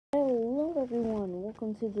Hello everyone,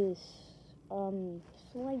 welcome to this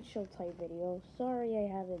slideshow type video. Sorry I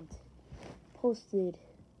haven't posted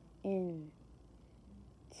in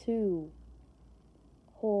 2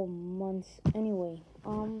 whole months. Anyway, I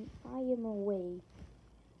am away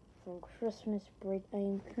from Christmas break. I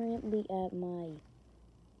am currently at my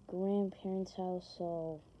grandparents' house,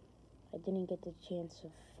 so I didn't get the chance to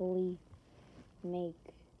fully make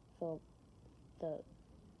the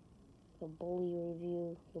Boley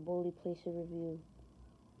review, the Boley Placer review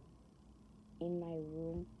in my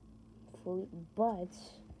room fully, but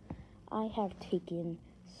I have taken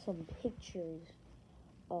some pictures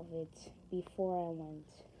of it before I went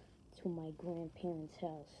to my grandparents'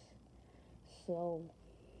 house. So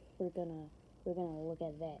we're gonna look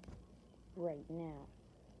at that right now.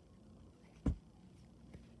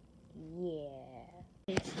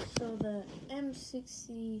 Yeah. So the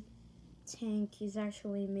M60 tank is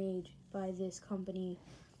actually made by this company,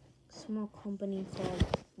 small company called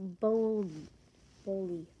Boley.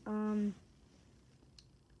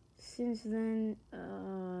 Since then,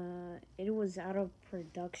 it was out of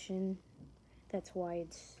production. That's why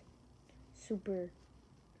it's super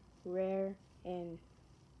rare and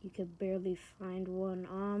you could barely find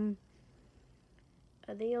one.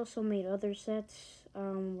 They also made other sets,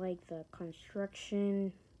 like the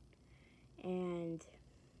construction and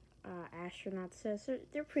astronaut sets.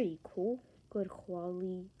 They're pretty cool, good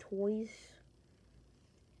quality toys.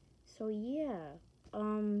 So yeah,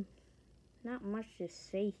 not much to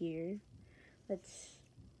say here. Let's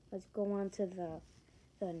go on to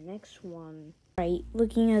the next one. Right,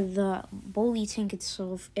 looking at the Boley tank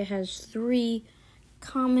itself, it has 3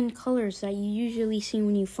 common colors that you usually see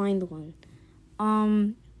when you find one.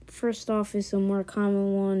 First off is the more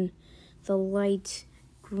common one, the light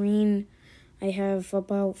green. I have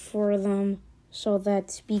about 4 of them, so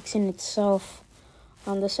that speaks in itself.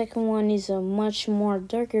 The second one is a much more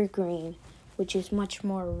darker green, which is much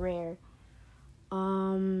more rare.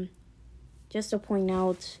 Just to point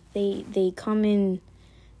out, they come in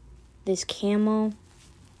this camo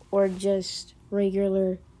or just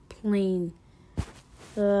regular plain.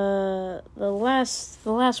 The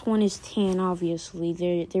last one is tan. Obviously,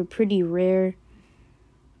 they're pretty rare.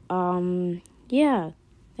 Yeah,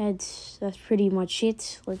 that's pretty much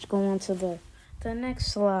it. Let's go on to the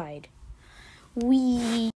next slide.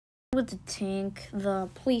 With the tank, the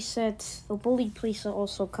playset, the Boley playset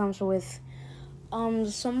also comes with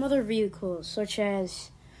some other vehicles, such as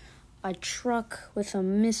a truck with a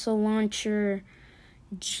missile launcher,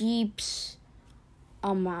 jeeps,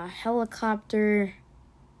 a helicopter,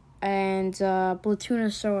 and a platoon or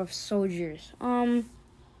so of soldiers, and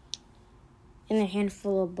a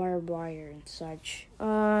handful of barbed wire and such.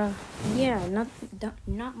 Yeah,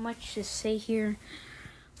 not much to say here.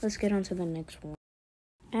 Let's get on to the next one.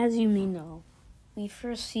 As you may know, we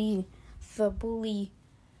first see the Boley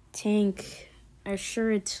tank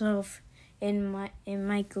assure itself in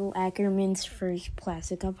Michael Ackerman's first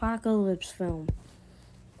plastic apocalypse film,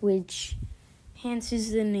 which hence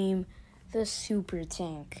is the name the Super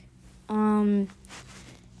Tank.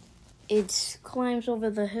 It climbs over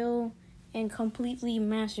the hill and completely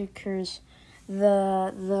massacres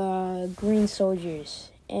the green soldiers,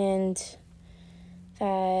 and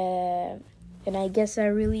I guess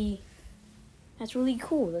that's really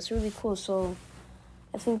cool. That's really cool. So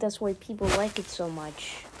I think that's why people like it so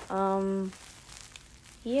much.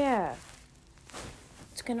 Yeah.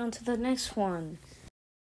 Let's get on to the next one.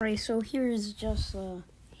 Alright, so here is just a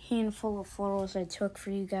handful of photos I took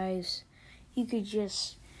for you guys. You could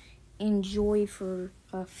just enjoy for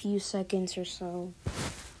a few seconds or so.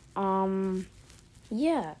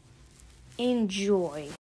 Yeah. Enjoy.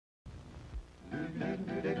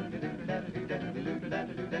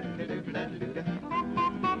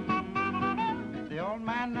 The old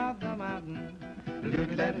man of the mountain.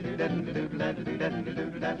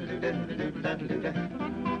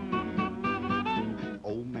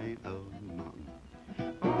 Old man of the mountain.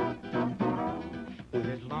 With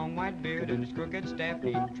his long white beard and his crooked staff,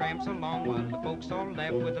 he tramps along while the folks all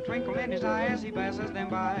laugh with a twinkle in his eye as he passes them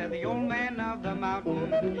by. The old man of the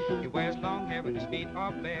mountain. He wears long hair and his feet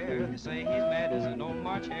are bare. They say he's mad as an old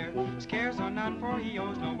March hare. His cares are none, for he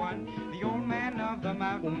owes no one. The old man of the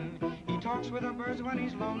mountain. He talks with the birds when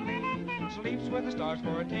he's lonely, sleeps with the stars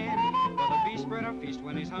for a 10. For the beast spread a feast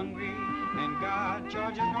when he's hungry, and God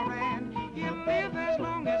charges no rent. He'll live as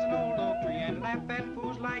long as an old oak tree and laugh at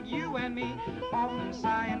fools like you and me. Often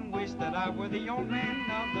sigh and wish that I were the old man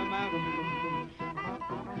of the mountain.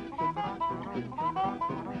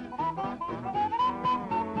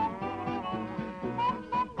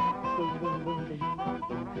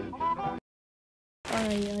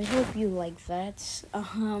 I hope you like that.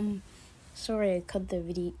 Sorry I cut the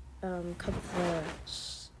video, cut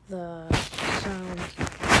the sound.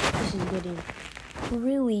 This is getting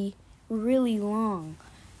really long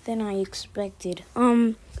than I expected.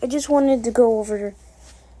 I just wanted to go over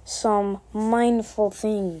some mindful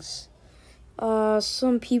things.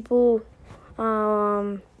 Some people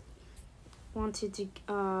wanted to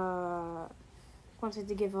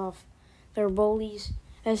give off their Boleys.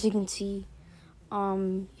 As you can see,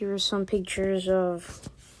 here are some pictures of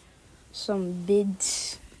some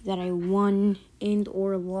bids that I won and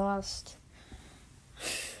or lost.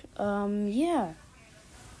 Yeah.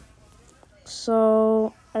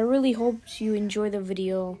 So I really hope you enjoy the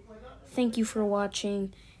video. Thank you for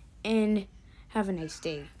watching and have a nice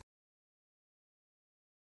day.